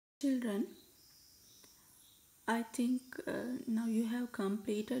Children, I think now you have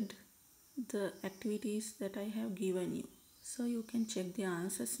completed the activities that I have given you. So you can check the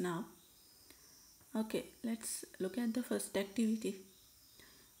answers now. Okay, let's look at the first activity.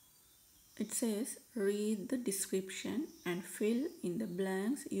 It says read the description and fill in the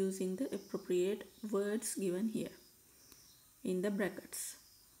blanks using the appropriate words given here in the brackets.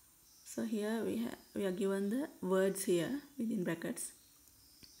 So here we are given the words here within brackets.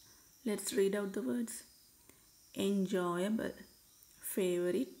 Let's read out the words. Enjoyable,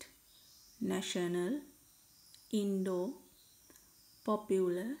 favorite, national, indoor,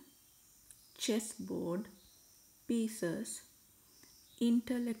 popular, chessboard, pieces,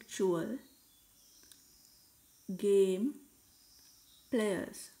 intellectual, game,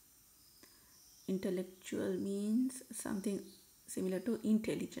 players. Intellectual means something similar to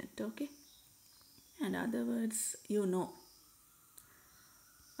intelligent, okay? And other words you know.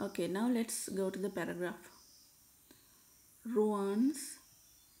 Okay, now let's go to the paragraph. Ruan's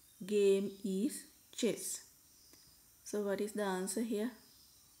game is chess. So what is the answer here?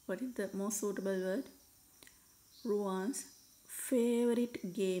 What is the most suitable word? Ruan's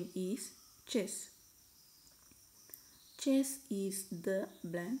favorite game is chess. Chess is the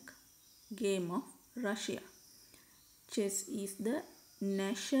blank game of Russia. Chess is the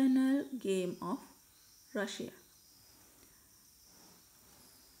national game of Russia.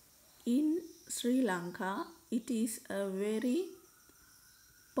 In Sri Lanka, it is a very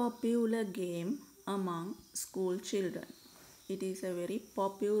popular game among school children. It is a very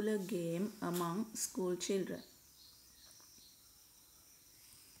popular game among school children.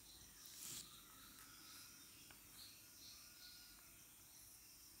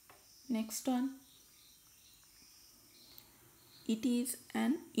 Next one. It is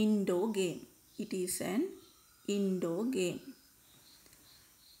an indoor game. It is an indoor game.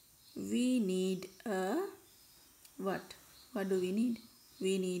 We need a what? What do we need?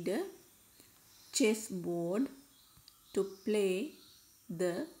 We need a chessboard to play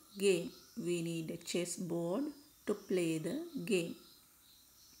the game. We need a chessboard to play the game.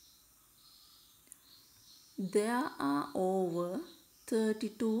 There are over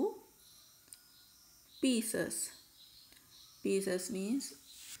 32 pieces. Pieces means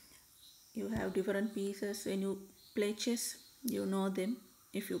you have different pieces when you play chess. You know them.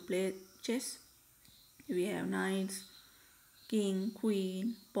 If you play chess, we have knights, king,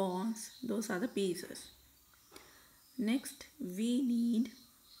 queen, pawns. Those are the pieces. Next, we need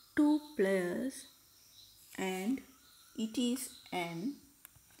 2 players and it is an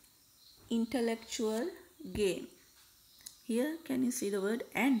intellectual game. Here, can you see the word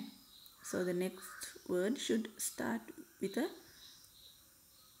 "and"? So the next word should start with a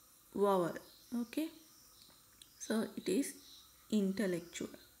vowel. Okay. So it is intellectual.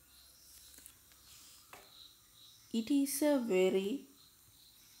 It is a very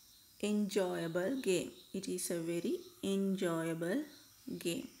enjoyable game. It is a very enjoyable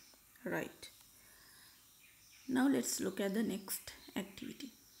game. Right. Now let's look at the next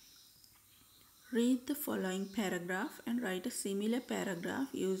activity. Read the following paragraph and write a similar paragraph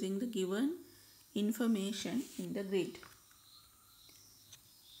using the given information in the grid.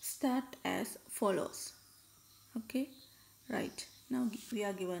 Start as follows. Okay, right. Now we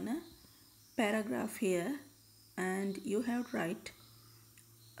are given a paragraph here and you have to write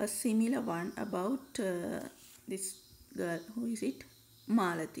a similar one about this girl. Who is it?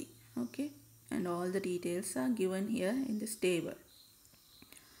 Malati. Okay, and all the details are given here in this table.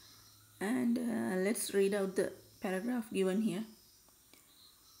 And let's read out the paragraph given here.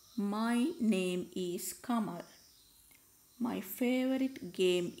 My name is Kamal. My favorite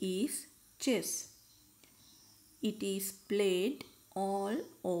game is chess. It is played all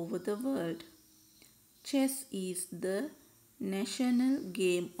over the world. Chess is the national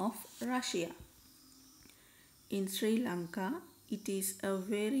game of Russia. In Sri Lanka, it is a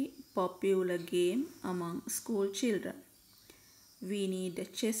very popular game among school children. We need a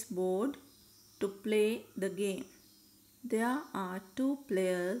chessboard to play the game. There are 2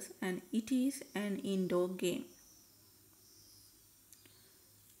 players and it is an indoor game.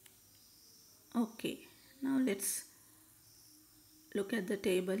 Okay, now let's look at the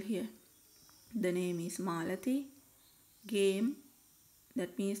table here. The name is Malati. Game,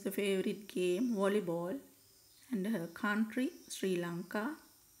 that means the favorite game, volleyball. And her country, Sri Lanka.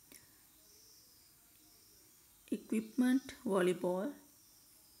 Equipment, volleyball.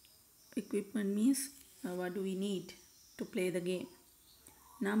 Equipment means what do we need to play the game.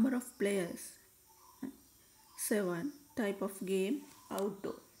 Number of players, 7. Type of game,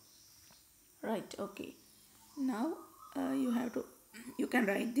 outdoor. Right, okay. Now you have to you can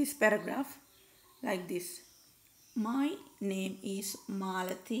write this paragraph like this. My name is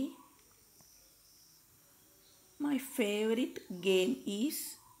Malathi. My favorite game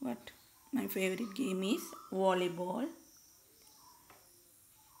is what? My favorite game is volleyball.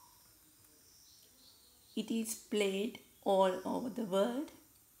 It is played all over the world.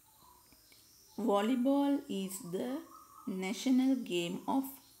 Volleyball is the national game of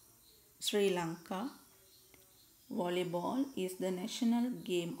Sri Lanka. Volleyball is the national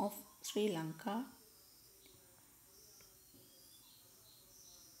game of Sri Lanka.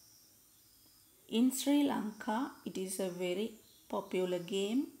 In Sri Lanka, it is a very popular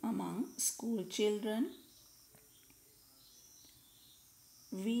game among school children.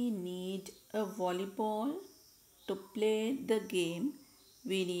 We need a volleyball to play the game.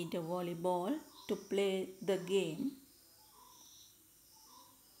 We need a volleyball to play the game.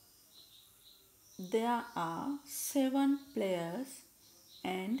 There are 7 players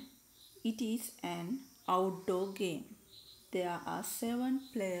and it is an outdoor game. There are 7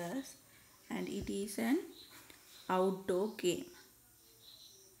 players and it is an outdoor game.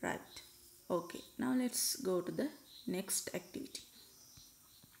 Right. Okay, now let's go to the next activity.